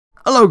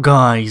Hello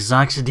guys,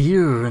 Oxid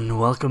here, and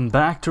welcome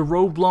back to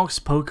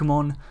Roblox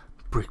Pokemon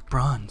Brick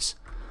Bronze.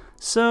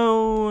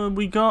 So,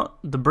 we got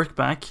the brick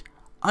back.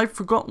 I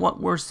forgot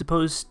what we're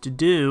supposed to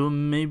do.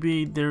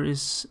 Maybe there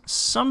is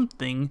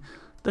something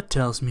that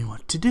tells me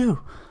what to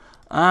do.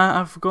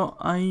 I forgot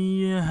I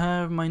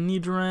have my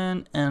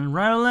Nidoran and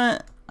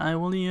Rowlet. I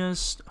will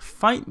just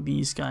fight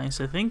these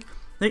guys, I think.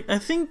 I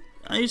think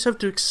I just have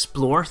to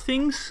explore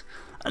things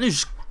and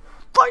just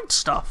fight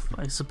stuff,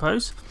 I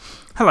suppose.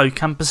 Hello,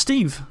 Camper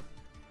Steve.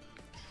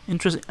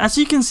 Interesting. As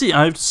you can see,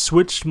 I've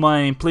switched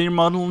my player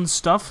model and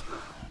stuff.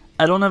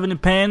 I don't have any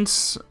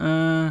pants.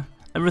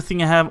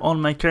 Everything I have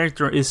on my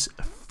character is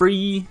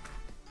free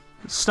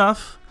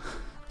stuff.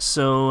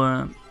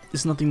 So,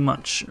 it's nothing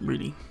much,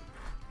 really.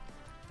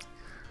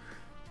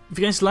 If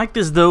you guys like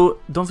this, though,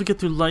 don't forget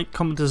to like,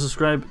 comment, and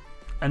subscribe,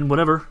 and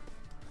whatever.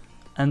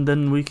 And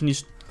then we can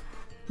just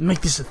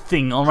make this a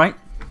thing, alright?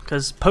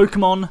 Because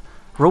Pokemon,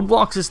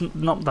 Roblox is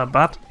not that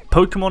bad.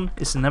 Pokemon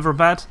is never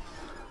bad.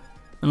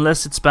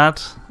 Unless it's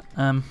bad.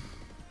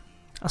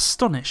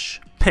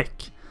 Astonish, Pick,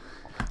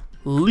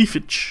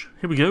 Leafage.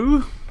 Here we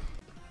go.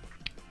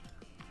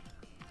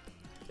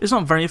 It's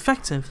not very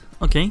effective.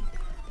 Okay.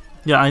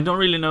 Yeah, I don't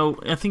really know.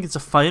 I think it's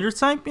a fighter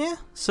type, yeah?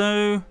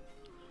 So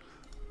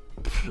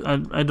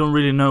I don't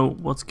really know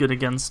what's good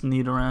against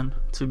Nidoran,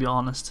 to be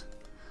honest.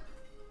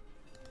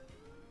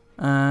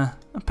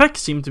 Peck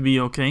seemed to be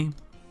okay.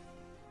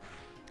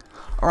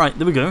 Alright,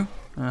 there we go.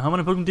 How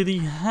many Pokemon did he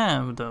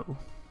have, though?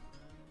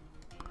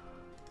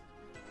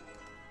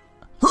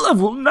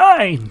 Level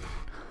 9!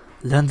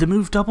 Learn the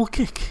move double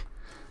kick.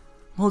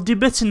 We'll do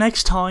better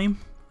next time.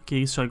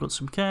 Okay, so I got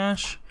some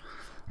cash.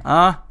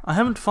 I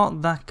haven't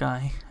fought that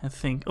guy, I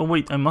think. Oh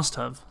wait, I must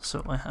have.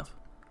 So I have.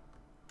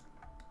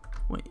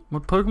 Wait,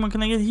 what Pokemon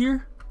can I get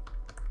here?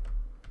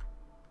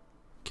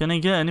 Can I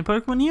get any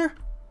Pokemon here?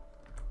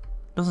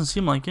 Doesn't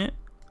seem like it.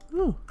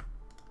 Ooh.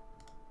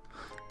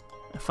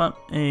 I found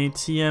a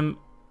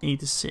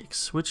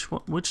TM86. Which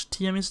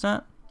TM is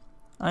that?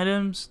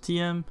 Items,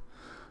 TM...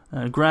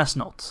 grass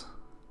knot.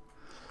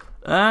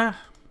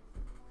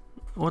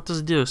 What does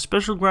it do?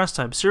 Special grass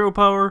type. 0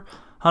 power,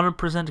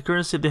 100%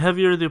 accuracy. The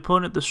heavier the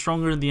opponent, the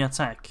stronger the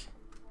attack.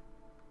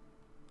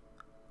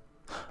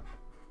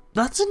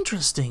 That's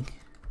interesting.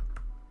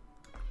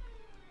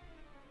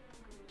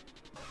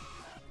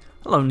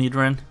 Hello,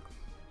 Nidoran.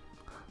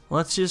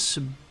 Let's just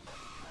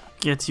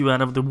get you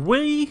out of the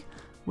way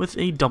with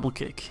a double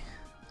kick.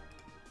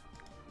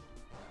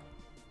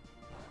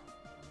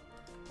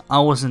 I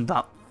wasn't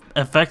that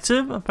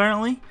effective,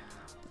 apparently.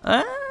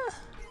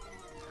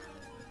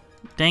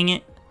 Dang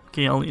it.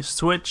 Okay, I'll just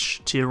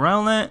switch to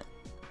Rowlet.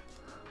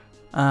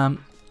 I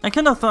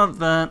kind of thought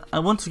that I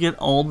want to get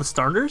all the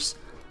starters,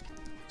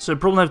 so I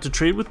probably have to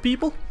trade with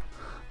people,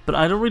 but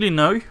I don't really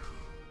know.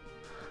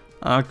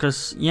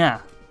 Cause yeah,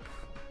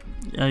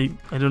 I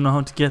don't know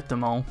how to get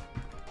them all.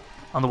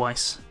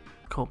 Otherwise,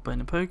 caught by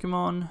the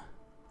Pokemon.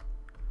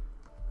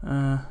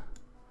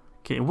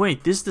 Okay,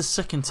 wait, this is the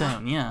second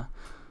town, yeah.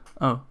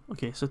 Oh,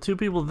 okay, so 2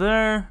 people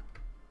there,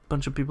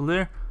 bunch of people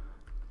there.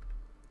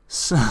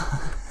 So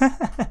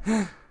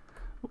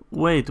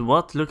wait,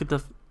 what? Look at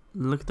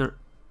their.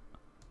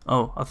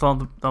 Oh, I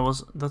thought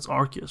that's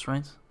Arceus,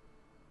 right?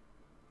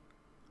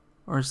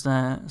 Or is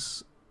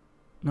that?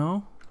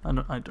 No, I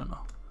don't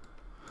know.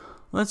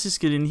 Let's just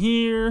get in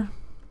here,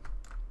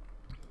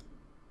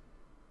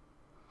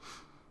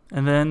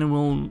 and then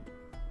we'll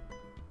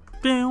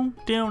down.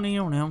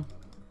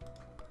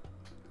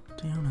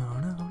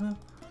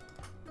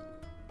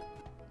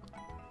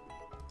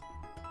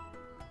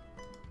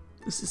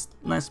 This is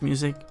nice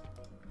music.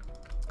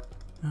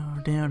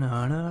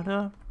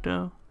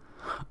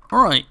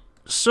 Alright,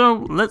 so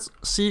let's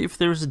see if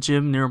there's a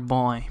gym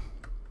nearby.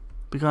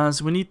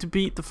 Because we need to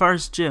beat the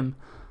first gym.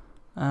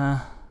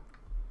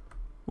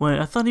 Wait,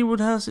 I thought he would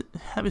have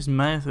his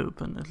mouth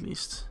open at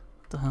least.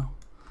 What the hell?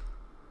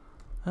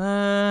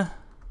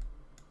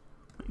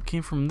 It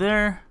came from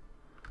there.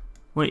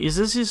 Wait, is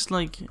this just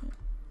like...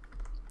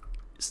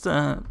 It's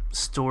the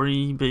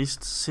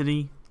story-based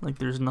city? Like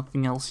there's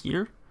nothing else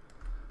here?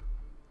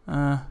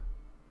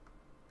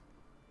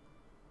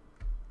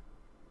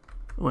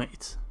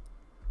 Wait.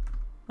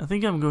 I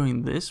think I'm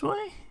going this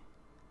way?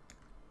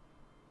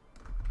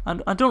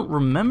 I don't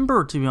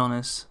remember, to be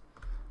honest.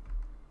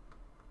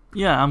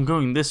 Yeah, I'm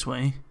going this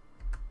way.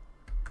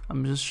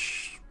 I'm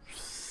just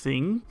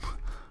think.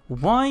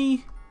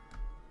 Why?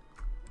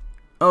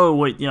 Oh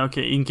wait, yeah,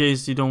 okay. In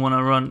case you don't want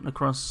to run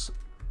across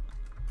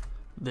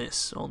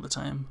this all the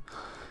time.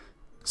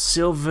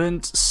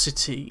 Sylvant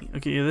City.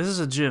 Okay, this is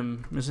a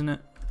gym, isn't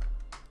it?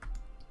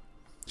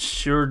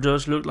 Sure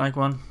does look like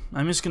one.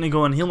 I'm just gonna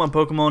go and heal my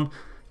Pokemon,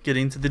 get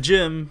into the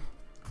gym,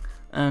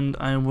 and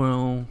I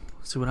will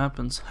see what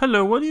happens.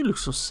 Hello, why do you look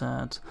so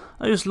sad?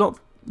 I just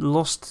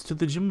lost to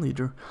the gym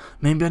leader.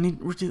 Maybe I need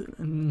to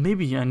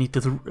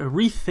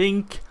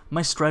rethink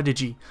my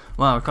strategy.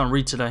 Wow, I can't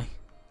read today.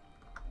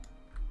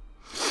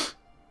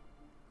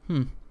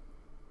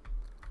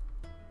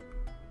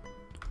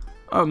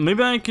 Oh,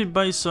 maybe I could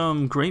buy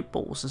some Great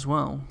Balls as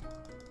well.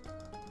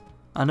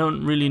 I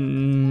don't really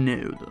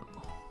know though.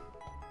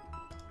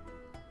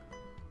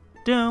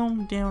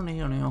 Down, down,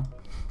 down, down.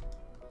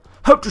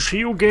 Hope to see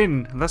you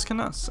again. That's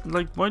kind of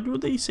like, why do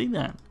they say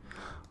that?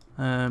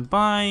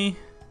 Bye.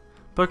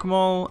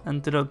 Pokeball,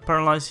 Antidote,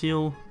 Paralyze,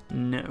 Heal.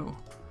 No.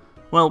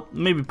 Well,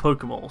 maybe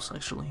Pokeballs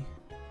actually.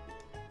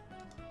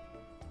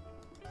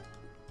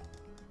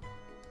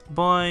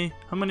 Buy.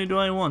 How many do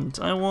I want?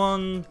 I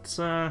want.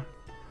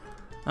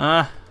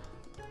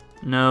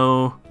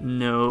 No,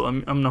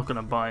 I'm not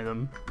gonna buy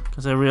them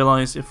because I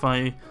realize if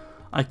I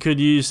could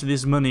use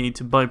this money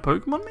to buy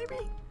Pokemon, maybe.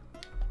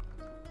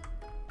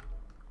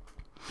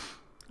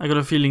 I got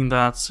a feeling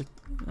that's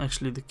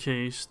actually the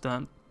case.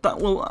 That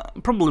will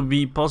probably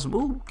be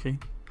possible. Okay,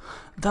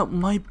 that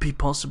might be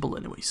possible,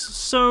 anyways.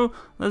 So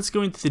let's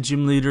go into the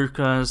gym leader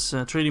because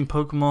trading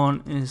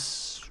Pokemon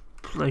is,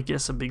 I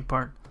guess, a big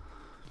part.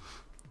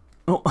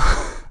 Oh,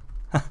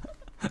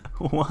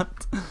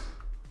 what?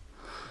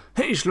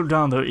 Hey, slow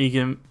down though,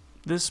 Egan.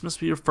 This must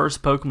be your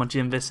first Pokemon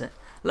gym visit.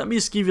 Let me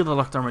just give you the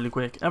lockdown really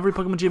quick. Every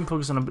Pokemon gym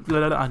focuses on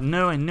a... I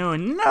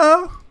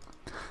know.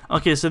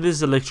 Okay, so this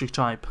is electric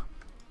type.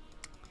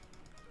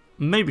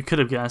 Maybe could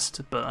have guessed,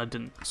 but I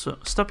didn't. So,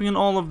 stepping on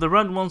all of the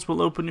red ones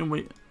will open your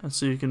way and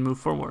so you can move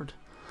forward.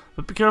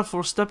 But be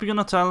careful, stepping on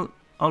a tile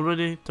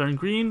already turned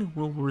green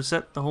will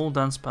reset the whole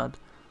dance pad.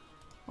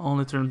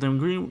 Only turn them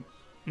green,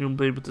 you'll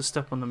be able to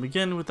step on them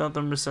again without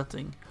them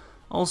resetting.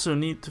 Also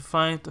need to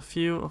fight a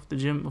few of the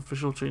gym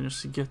official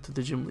trainers to get to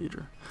the gym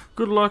leader.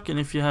 Good luck, and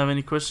if you have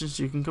any questions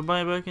you can come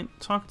by back and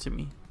talk to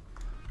me.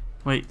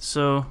 Wait,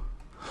 so...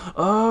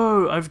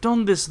 Oh, I've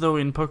done this though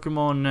in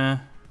Pokemon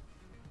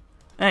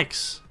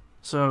X,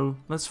 so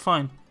that's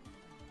fine.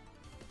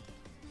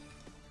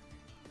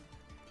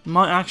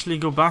 Might actually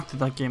go back to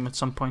that game at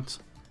some point.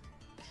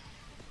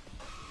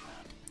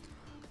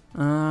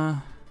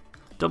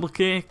 Double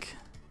kick.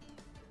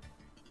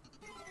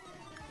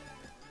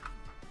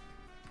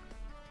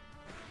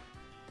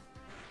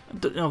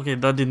 Okay,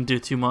 that didn't do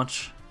too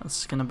much.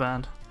 That's kinda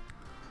bad.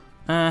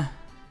 I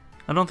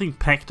don't think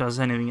Peck does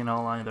anything at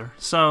all either.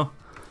 So,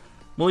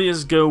 we'll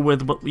just go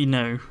with what we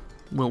know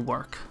will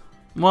work.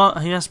 Well,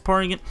 he has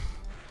pouring it.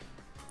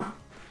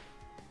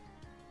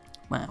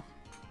 Wow.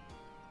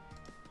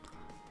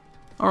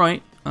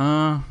 Alright, you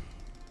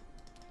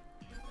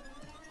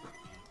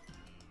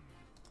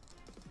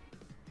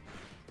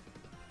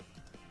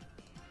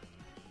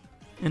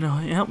know,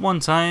 at one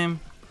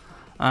time,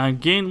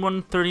 gained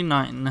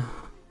 139.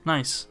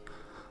 Nice.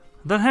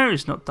 That hair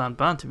is not that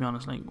bad, to be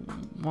honest. Like,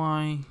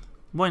 why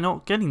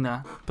not getting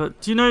that?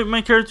 But you know,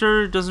 my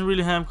character doesn't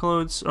really have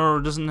clothes or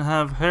doesn't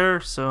have hair,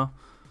 so.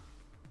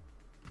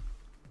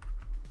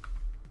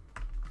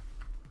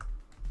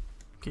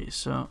 Okay,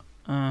 so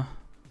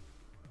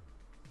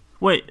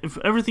wait, if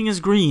everything is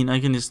green,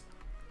 I can just.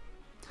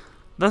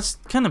 That's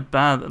kind of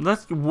bad.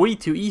 That's way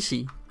too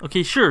easy.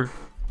 Okay, sure.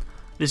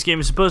 This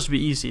game is supposed to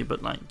be easy,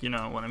 but like, you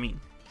know what I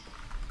mean.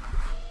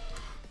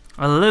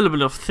 A little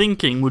bit of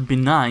thinking would be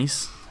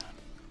nice.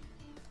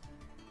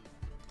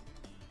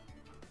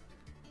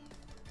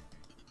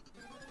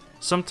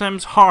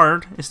 Sometimes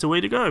hard is the way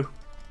to go.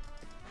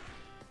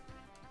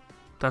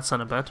 That's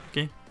not bad,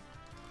 okay.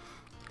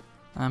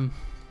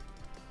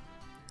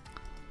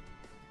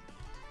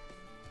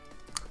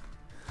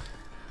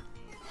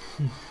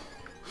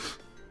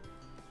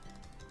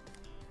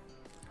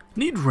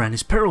 Nidoran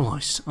is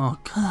paralyzed. Oh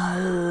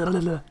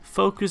god.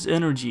 Focus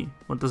energy.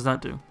 What does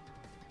that do?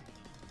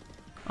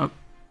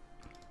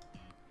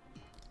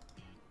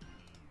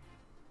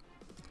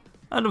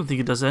 I don't think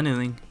it does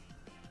anything.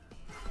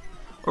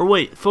 Or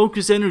wait,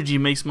 focus energy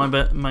makes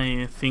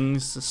my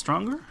things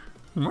stronger?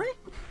 Right?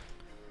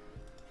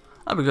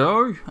 There we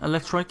go.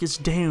 Electric is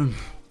down.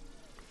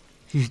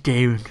 He's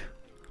down.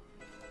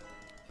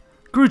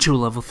 Grew to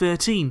level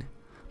 13.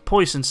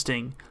 Poison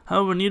Sting.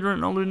 However,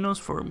 Nidoran only knows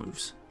 4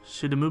 moves.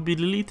 Should a move be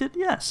deleted?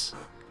 Yes.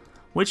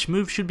 Which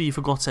move should be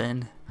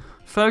forgotten?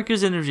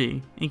 Focus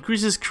energy.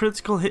 Increases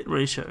critical hit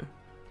ratio.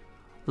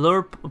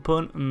 Lower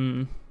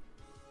opponent...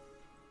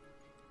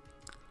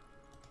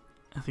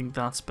 I think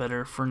that's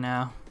better for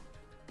now.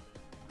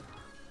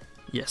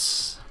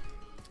 Yes.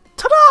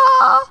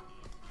 Ta-da!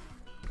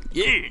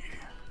 Yeah!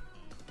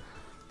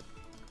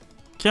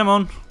 Come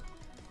on.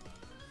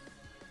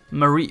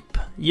 Mareep.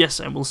 Yes,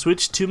 I will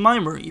switch to my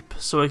Mareep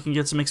so I can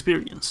get some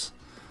experience.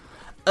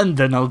 And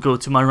then I'll go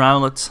to my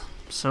Rowlet.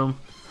 So,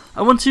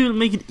 I want to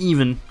make it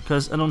even,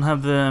 because I don't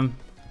have the...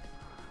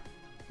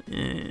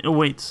 oh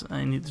wait,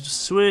 I need to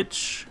just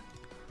switch.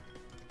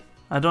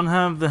 I don't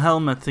have the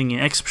helmet thingy,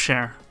 Exp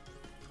share.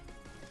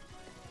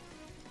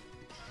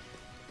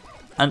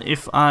 And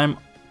if I'm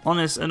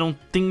honest, I don't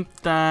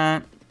think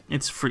that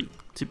it's free,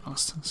 to be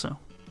honest. So,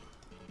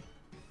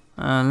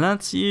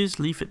 let's use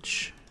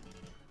Leafage.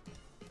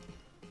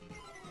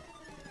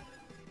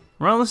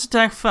 Rowlet's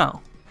attack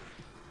fell.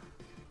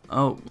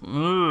 Oh,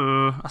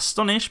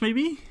 Astonish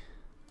maybe?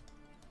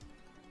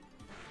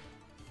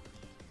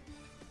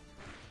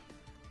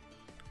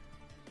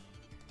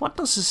 What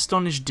does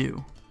Astonish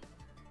do?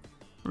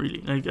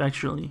 Really, like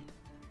actually.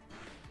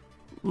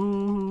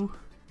 Ooh.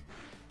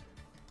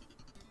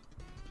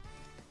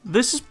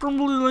 this is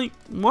probably like,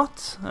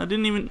 what? I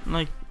didn't even,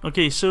 like,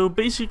 okay, so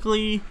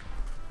basically,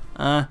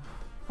 I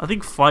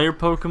think Fire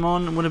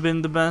Pokemon would have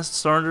been the best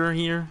starter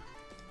here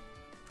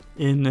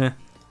in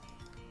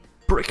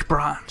Brick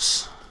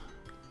Bronze.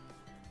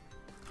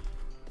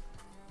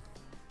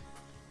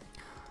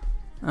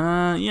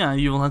 Yeah,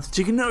 you will have to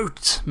take a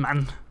note,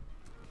 man.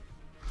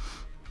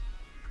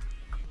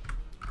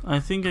 I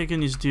think I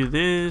can just do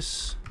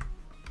this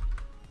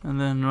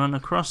and then run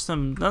across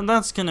them.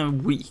 That's kind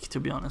of weak, to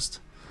be honest.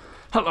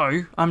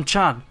 Hello, I'm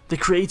Chad, the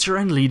creator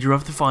and leader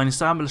of the fine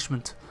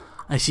establishment.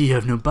 I see you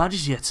have no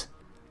badges yet.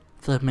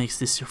 That makes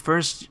this your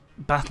first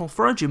battle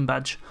for a gym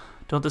badge.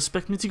 Don't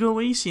expect me to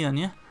go easy on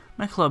you.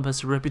 My club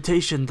has a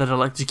reputation that I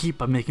like to keep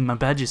by making my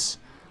badges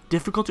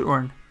difficult to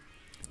earn.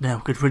 Now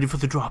get ready for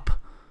the drop.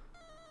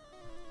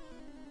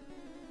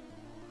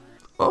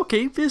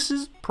 Okay, this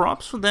is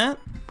props for that.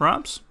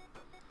 Props.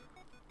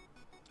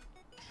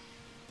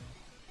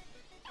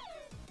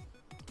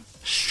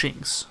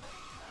 Shinx.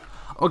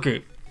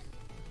 Okay,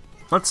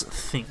 let's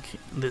think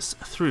this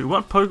through.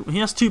 He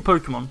has 2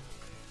 Pokemon.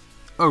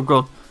 Oh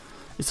god,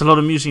 it's a lot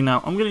of music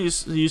now. I'm gonna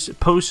use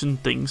potion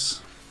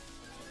things.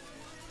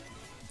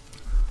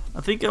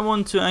 I think I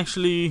want to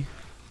actually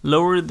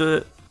lower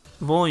the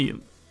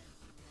volume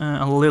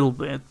a little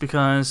bit,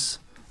 because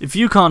if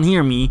you can't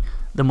hear me,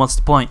 then what's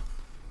the point?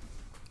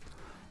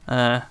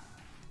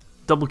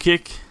 Double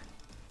kick.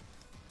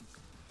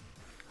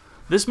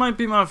 This might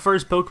be my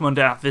first Pokemon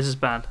death. This is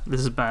bad.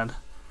 This is bad.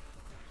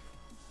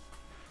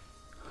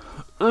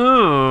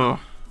 Ugh.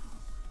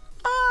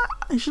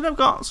 I should have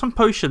got some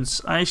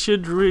potions. I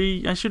should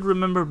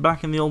remember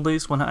back in the old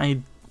days when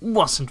I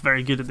wasn't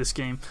very good at this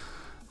game,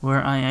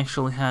 where I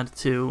actually had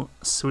to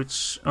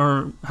switch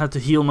or had to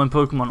heal my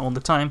Pokemon all the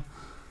time.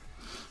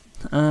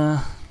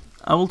 I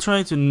will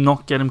try to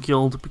not get him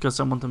killed because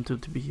I want them to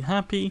be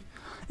happy.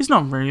 It's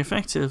not very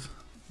effective.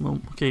 Well,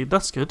 okay,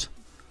 that's good.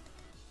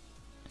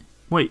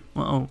 Wait,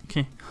 oh,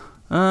 okay.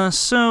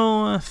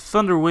 So,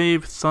 Thunder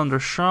Wave, Thunder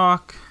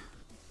Shock.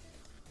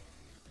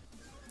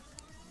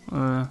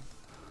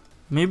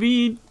 Maybe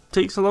he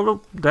takes a lot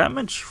of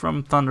damage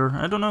from Thunder.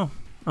 I don't know.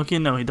 Okay,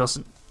 no, he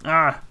doesn't.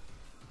 Ah!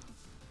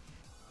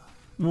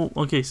 Well,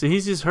 okay, so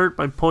he's just hurt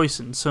by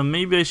poison. So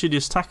maybe I should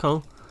just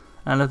tackle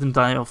and let him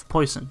die of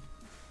poison.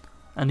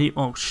 And he...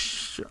 oh,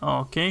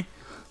 okay.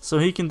 So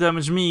he can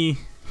damage me.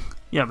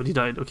 Yeah, but he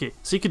died. Okay,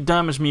 so he could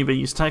damage me by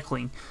using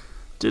tackling.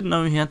 Didn't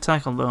know he had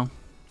tackle, though.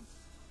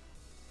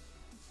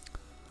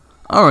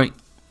 Alright,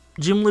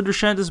 Gym Leader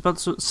Shed is about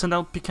to send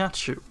out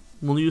Pikachu.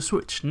 Will you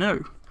switch?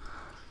 No.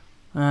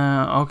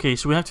 Okay,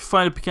 so we have to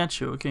fight a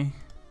Pikachu, okay.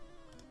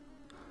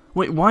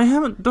 Wait, why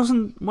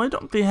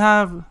don't they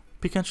have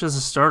Pikachu as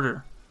a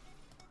starter?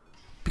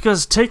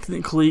 Because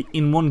technically,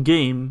 in one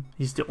game,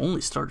 he's the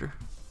only starter.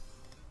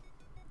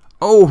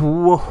 Oh,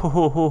 whoa,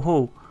 ho, ho,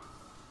 ho.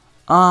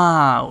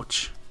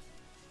 Ouch.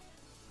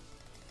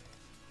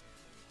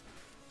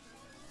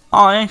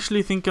 I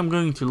actually think I'm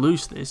going to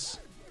lose this.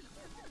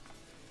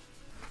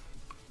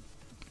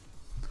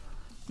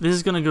 This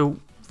is gonna go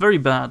very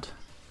bad.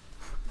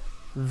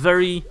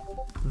 Very,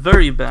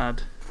 very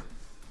bad.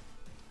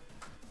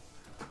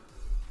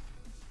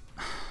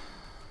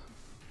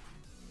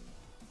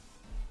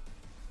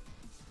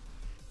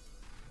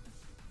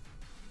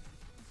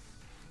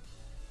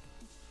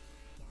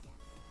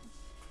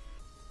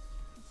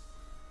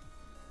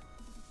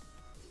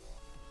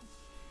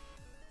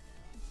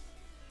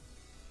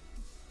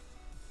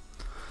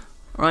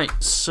 Right,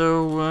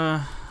 so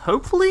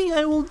hopefully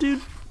I will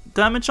do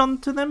damage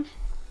onto them.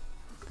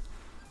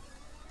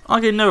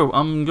 Okay, no,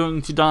 I'm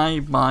going to die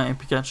by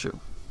Pikachu.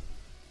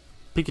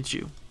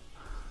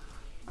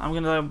 I'm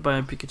gonna die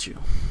by Pikachu.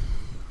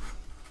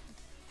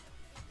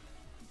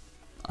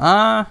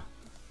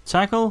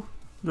 Tackle?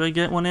 Do I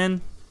get one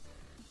in?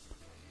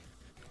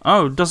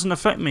 Oh, it doesn't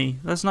affect me.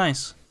 That's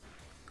nice.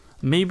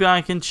 Maybe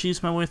I can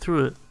cheese my way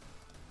through it.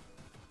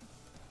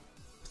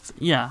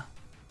 Yeah.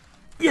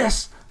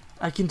 Yes!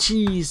 I can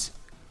cheese.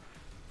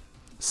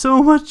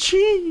 So much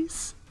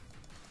cheese.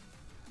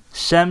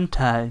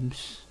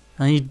 Sometimes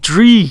I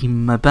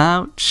dream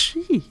about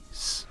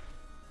cheese.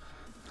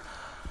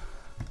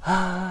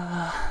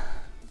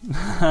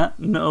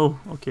 No,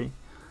 okay.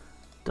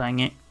 Dang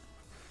it.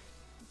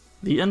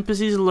 The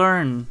NPCs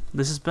learn.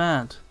 This is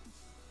bad.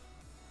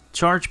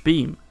 Charge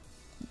beam.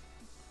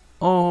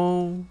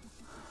 Oh.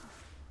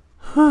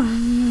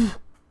 Come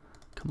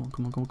on,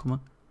 come on, come on, come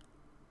on.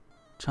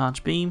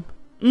 Charge beam.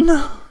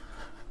 No.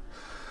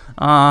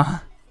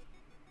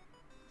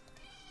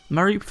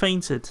 Mareep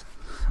fainted.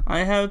 I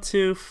have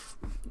to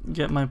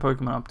get my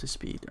Pokemon up to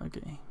speed.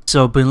 Okay.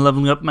 So I've been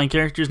leveling up my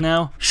characters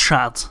now.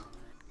 Shad.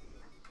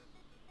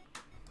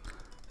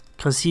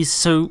 Cause he's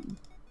so...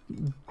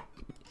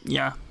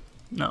 yeah.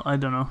 No, I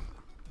don't know.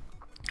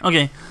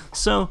 Okay,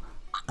 so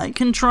I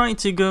can try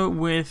to go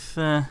with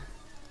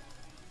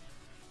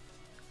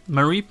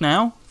Mareep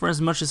now for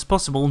as much as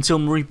possible until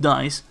Mareep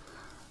dies.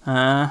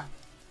 At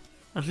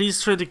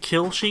least try to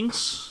kill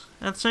Shinx,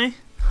 I'd say.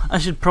 I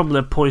should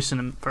probably poison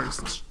him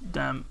first.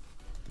 Damn.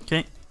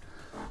 Okay.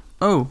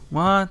 Oh,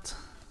 what?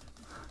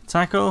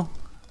 Tackle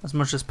as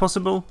much as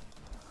possible.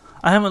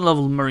 I haven't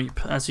leveled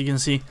Mareep, as you can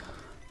see.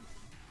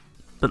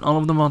 But all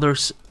of the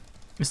others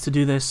is to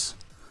do this.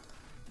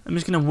 I'm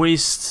just gonna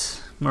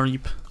waste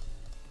Mareep.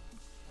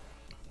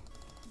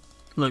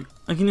 Look,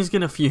 I can just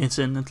get a few hits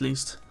in at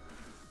least.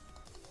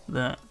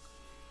 The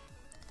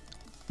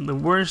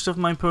worst of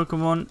my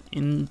Pokemon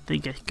in the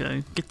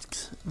get-go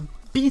gets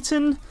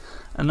beaten.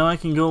 And now I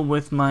can go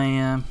with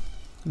my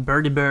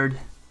Birdie Bird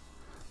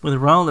with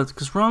Rowlet,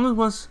 because Rowlet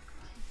was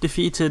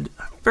defeated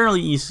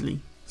fairly easily.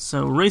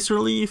 So Razor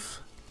Leaf.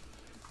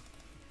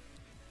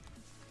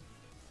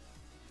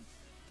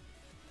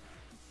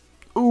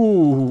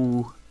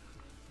 Ooh.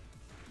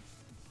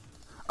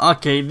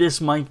 Okay, this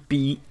might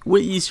be way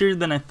easier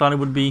than I thought it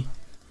would be.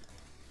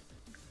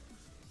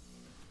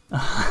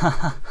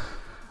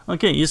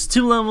 Okay, it's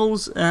 2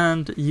 levels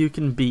and you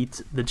can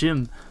beat the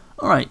gym.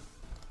 Alright.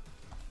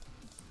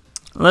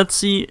 Let's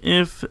see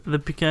if the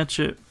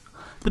Pikachu...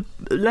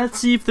 let's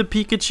see if the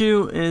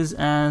Pikachu is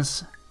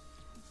as...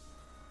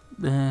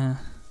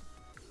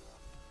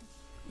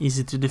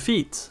 easy to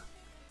defeat.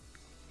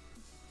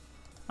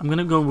 I'm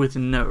gonna go with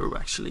no,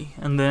 actually.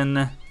 And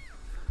then...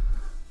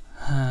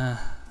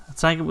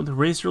 attack it with the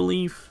Razor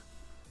Leaf.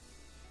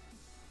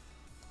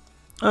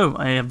 Oh,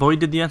 I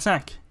avoided the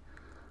attack.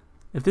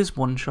 If this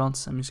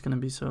one-shots, I'm just gonna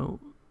be so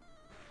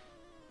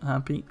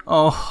happy.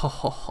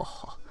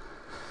 Oh,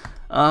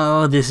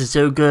 oh, this is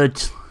so good.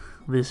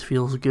 This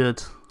feels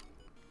good.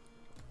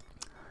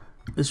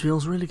 This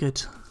feels really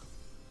good.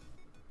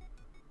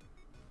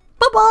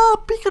 Bye-bye,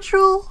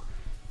 Pikachu!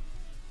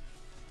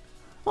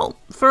 Well,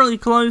 fairly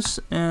close,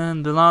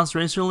 and the last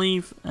Razor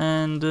Leaf,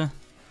 and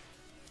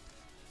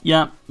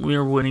yeah,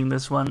 we're winning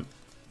this one.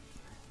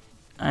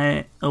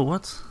 Oh,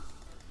 what?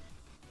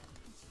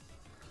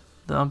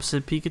 The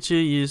opposite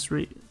Pikachu used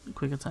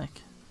quick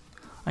attack.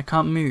 I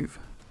can't move.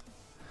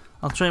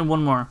 I'll try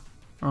one more,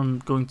 or I'm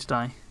going to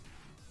die.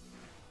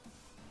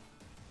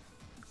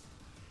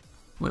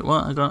 Wait,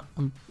 what? I got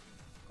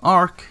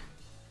Arc.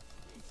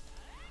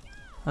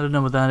 I don't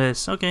know what that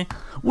is. Okay,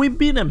 we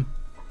beat him.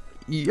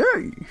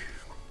 Yay!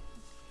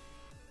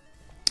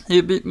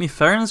 He beat me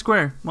fair and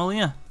square. Well,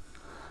 yeah.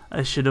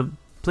 I should have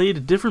played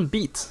a different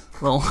beat.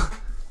 Well,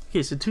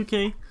 okay, so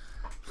 2k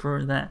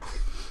for that.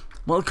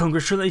 Well,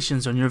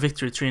 congratulations on your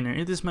victory, trainer.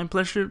 It is my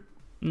pleasure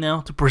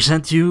now to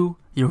present you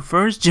your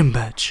first gym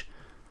badge.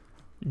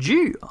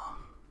 Yeah.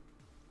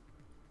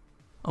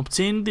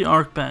 Obtain the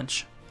Arc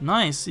badge.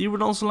 Nice. You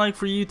would also like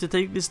for you to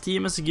take this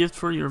team as a gift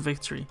for your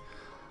victory.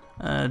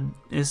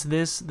 Is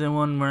this the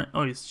one where...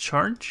 oh, it's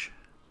Charge?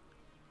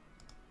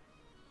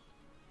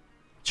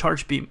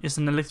 Charge Beam is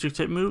an electric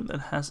type move that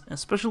has a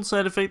special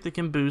side effect that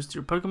can boost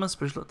your Pokemon's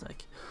special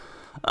attack.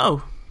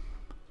 Oh.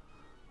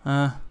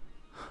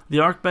 The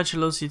Arc badge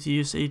allows you to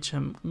use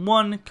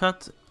HM1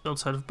 cut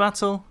outside of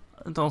battle.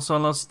 It also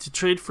allows you to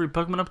trade for your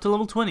Pokemon up to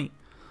level 20.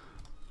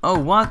 Oh,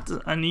 what?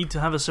 I need to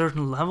have a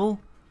certain level?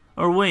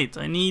 Or wait,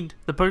 I need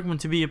the Pokemon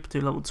to be up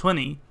to level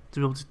 20 to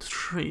be able to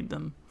trade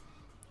them.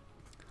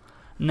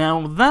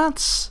 Now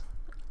that's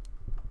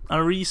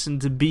a reason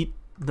to beat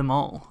them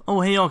all.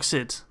 Oh, hey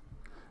Oxid.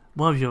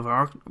 Well,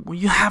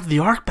 you have the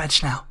Arc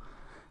badge now.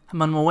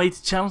 I'm on my way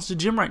to challenge the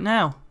gym right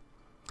now.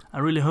 I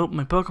really hope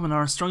my Pokemon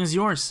are as strong as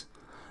yours.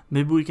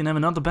 Maybe we can have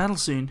another battle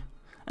soon.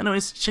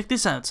 Anyways, check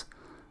this out.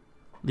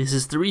 This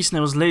is the reason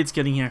I was late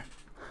getting here.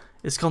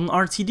 It's called an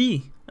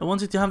RTD. I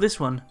wanted to have this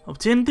one.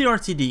 Obtain the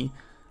RTD.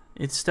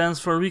 It stands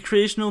for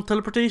Recreational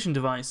Teleportation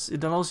Device.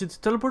 It allows you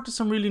to teleport to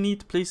some really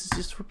neat places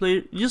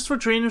just for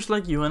trainers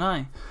like you and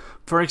I.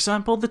 For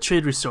example, the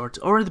Trade Resort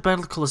or the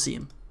Battle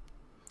Coliseum.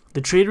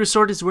 The Trade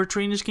Resort is where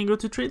trainers can go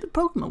to trade their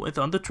Pokemon with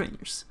other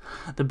trainers.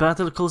 The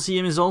Battle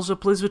Coliseum is also a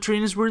place with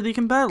trainers where they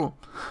can battle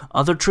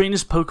other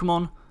trainers'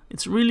 Pokemon.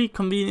 It's really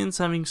convenient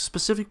having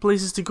specific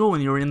places to go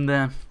when you're in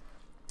the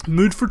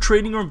mood for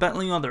trading or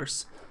battling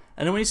others.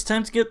 Anyway, it's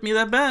time to get me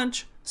that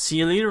badge. See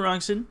you later,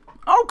 Oxid.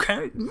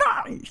 Okay,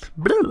 nice.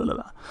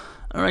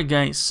 Alright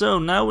guys, so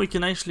now we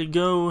can actually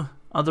go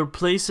other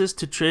places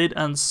to trade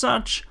and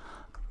such,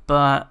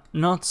 but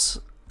not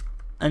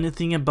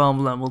anything above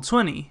level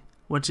 20,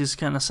 which is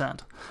kinda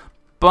sad.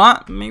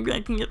 But maybe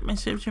I can get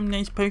myself some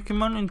nice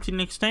Pokemon until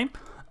next time,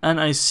 and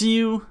I see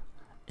you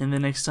in the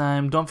next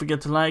time. Don't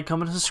forget to like,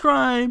 comment, and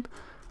subscribe.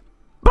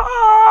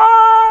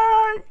 Bye!